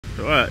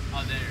What?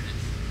 Oh, there it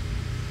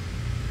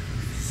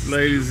is.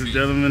 Ladies and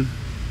gentlemen,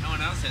 No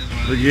one else has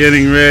one. we're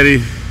getting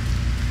ready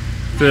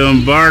to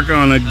embark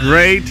on a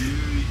great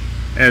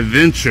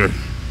adventure.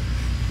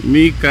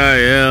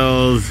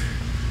 Mekael's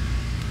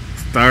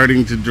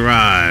starting to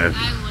drive.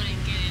 I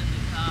wouldn't get in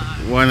the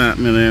car. Why not,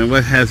 man?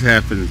 What has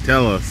happened?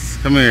 Tell us.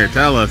 Come here,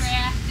 tell us.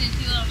 Crashed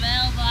into a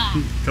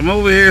mailbox. Come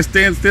over here,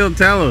 stand still,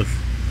 tell us.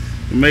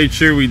 We made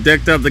sure we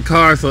decked up the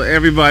car so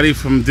everybody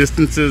from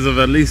distances of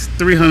at least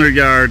 300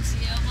 yards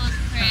He almost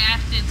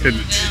crashed into a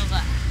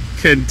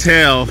mailbox. can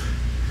tell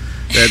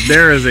that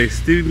there is a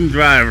student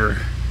driver.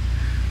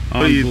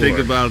 What do you think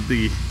about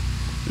the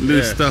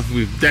new stuff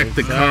we've decked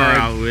the car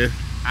out with?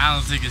 I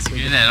don't think it's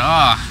good at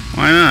all.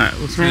 Why not?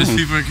 What's wrong? Because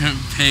people are going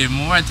to pay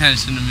more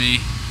attention to me,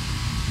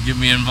 get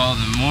me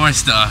involved in more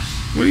stuff.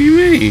 What do you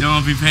mean? They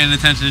won't be paying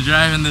attention to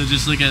driving, they'll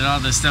just look at all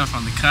the stuff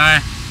on the car.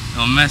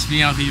 It'll mess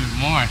me up even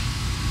more.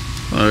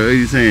 Oh, what are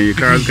you saying? Your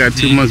car's got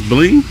too much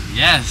bling?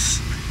 Yes.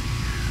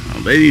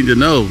 Oh, they need to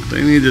know.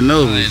 They need to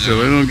know. They So don't.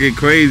 they don't get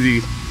crazy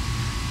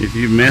if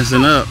you're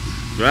messing up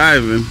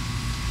driving.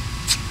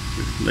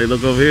 They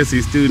look over here,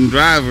 see student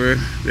driver.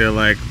 They're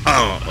like,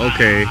 oh,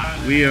 okay,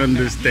 we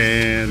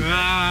understand.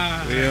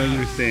 We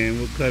understand.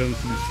 We'll cut them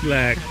some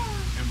slack.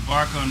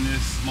 Embark on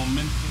this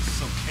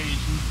momentous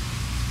occasion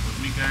with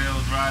Mekael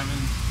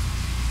driving.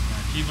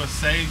 Keep us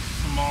safe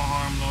from all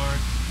harm, Lord.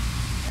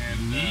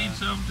 And need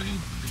something?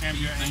 Camp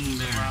your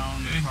angels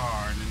around the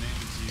car in the name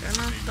of Jesus.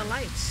 Turn off the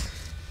lights.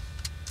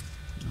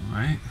 All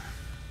right.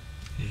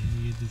 Yeah,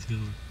 you get this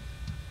going.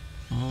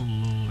 Oh,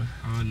 Lord.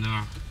 Oh,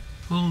 no.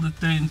 Pull the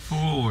thing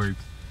forward.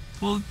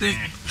 Pull the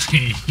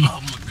thing. Oh,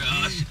 my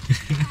gosh.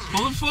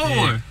 Pull it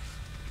forward.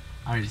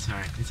 Alright, it's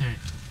alright. It's alright.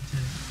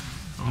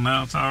 Oh,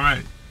 now it's all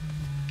right.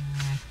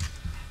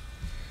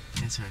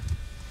 It's alright.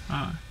 All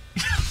right.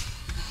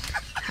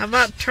 How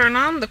about turn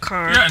on the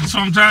car? Yeah, that's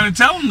what I'm trying to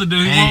tell him to do.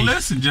 He Hey. won't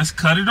listen. Just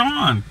cut it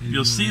on. He's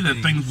You'll see that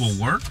doing things will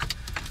work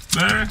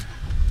better.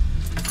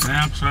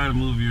 Now try to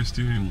move your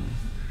steering wheel.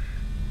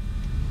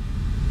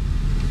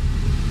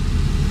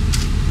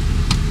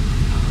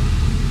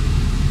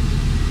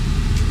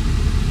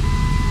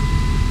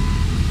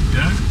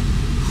 Yeah?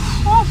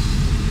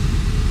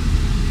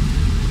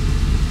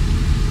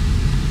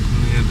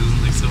 Yeah, it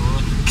doesn't look so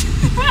well.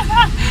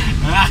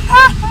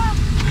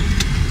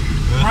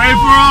 Pray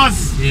for us!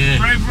 Yeah.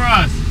 Pray for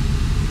us!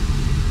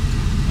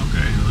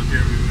 Okay, look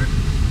everywhere.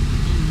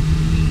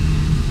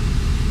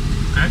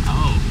 Okay?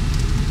 Oh.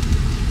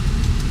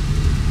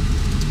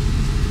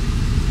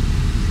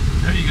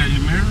 Yeah, you got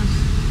your mirrors?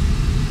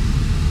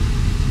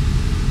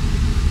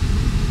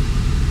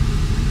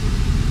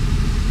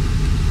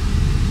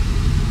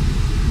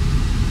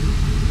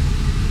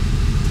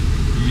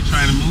 Are you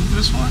trying to move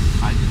this one?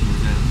 I didn't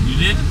move that. You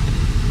did?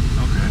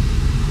 Okay.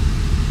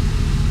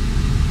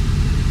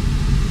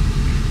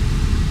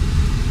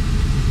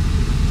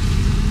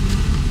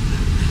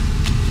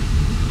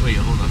 Wait,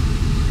 hold on.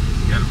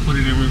 You gotta put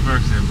it in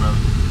reverse there,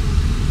 brother.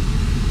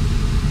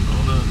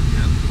 Hold up.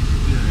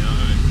 Yeah,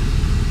 alright.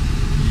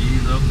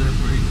 Ease up that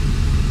brake.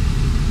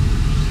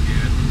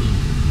 Scared a little.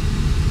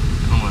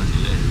 I don't want to do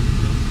that. Here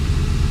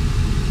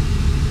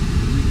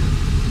we go.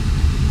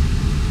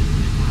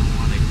 I don't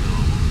want to go.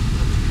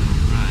 Let it go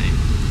right.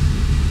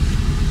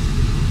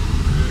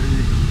 There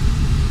you go.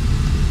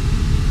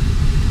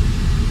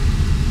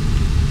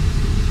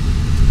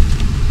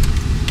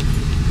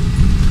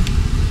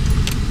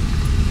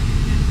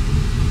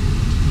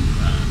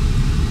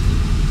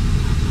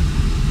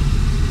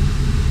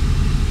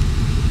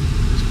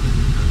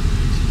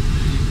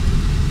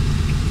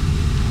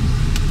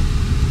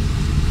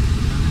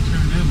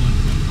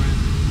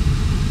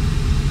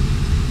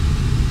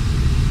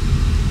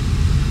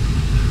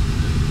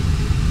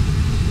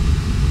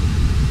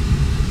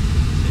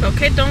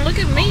 Okay, don't look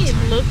at me.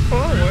 Look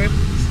forward.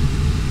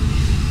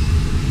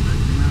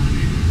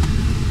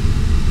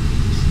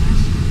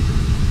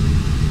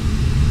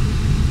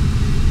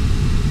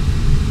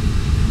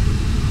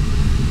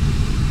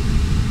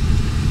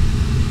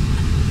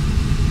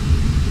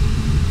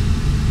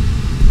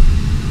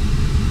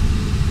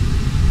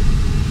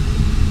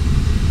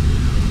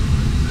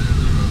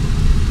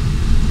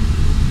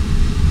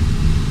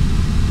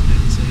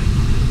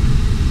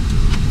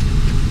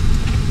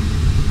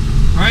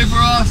 Pray for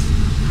us!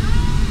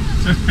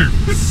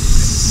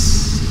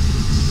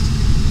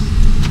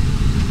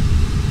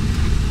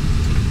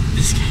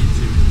 This guy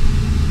too.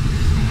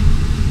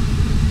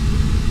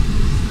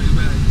 Stay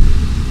back.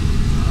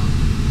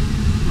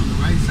 On the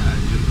right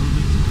side, you don't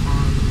be too far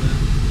on the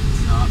left.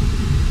 Stop.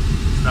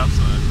 Stop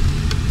sign.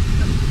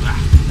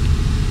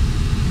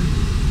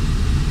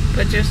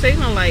 Put your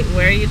signal light.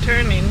 Where are you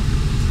turning?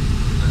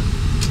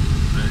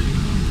 There you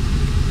go.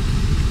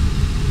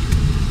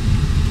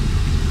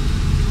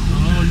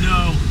 Oh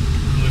no.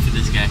 I'm going for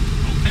this guy.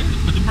 Okay,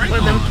 put the brake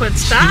Well, on. then put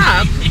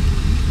stop.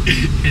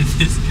 It's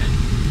this guy.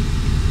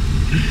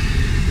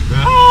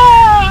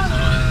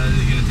 This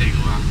is gonna take a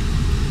while.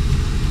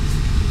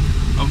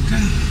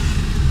 Okay.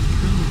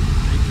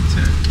 Take your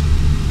time.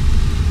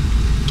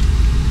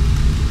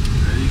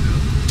 There you go.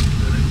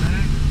 Let it back.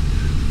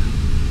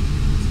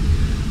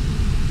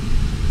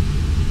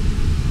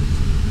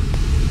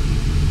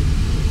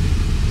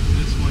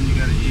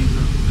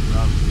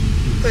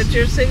 Is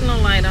your signal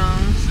light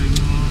on?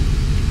 Signal on.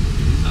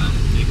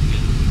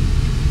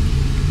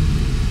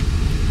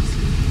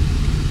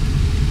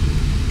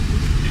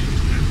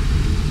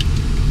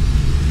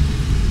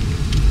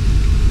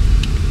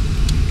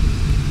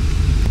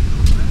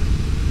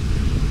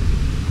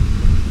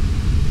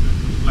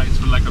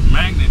 Lights were like a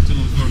magnet to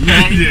him for a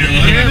minute.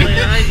 Really?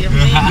 Oh, you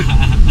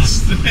mean?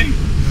 Stay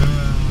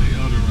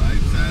on the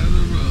right side of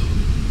the road.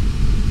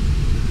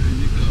 There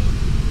you go.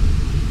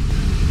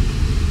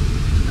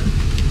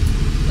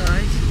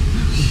 Guys.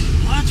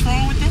 What's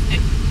wrong with that?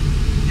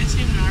 It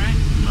seemed alright.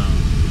 No.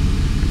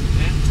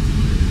 Yeah.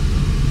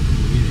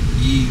 We need to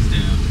ease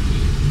down to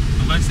it.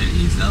 Nobody said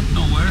ease up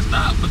nowhere.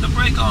 Stop. Put the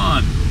brake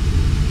on.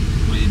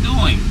 What are you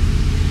doing?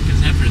 Because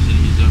Heifer's in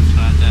these up, so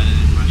I thought it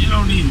didn't You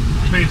don't need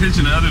to pay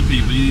attention to other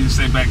people. You need to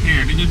stay back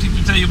here. Didn't your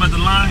teacher tell you about the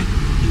line?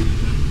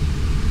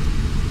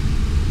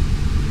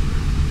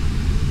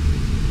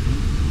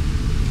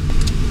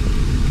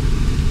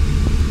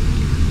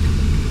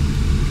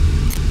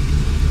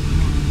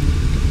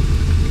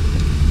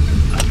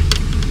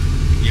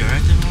 You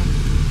alright there, Mom?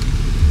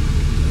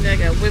 I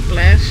got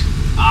whiplash.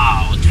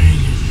 Oh, dang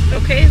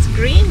it. Okay, it's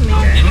green,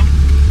 Miguel. Yeah.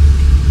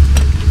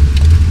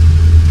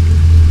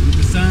 Read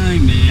the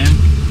sign, man.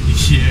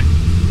 Yeah.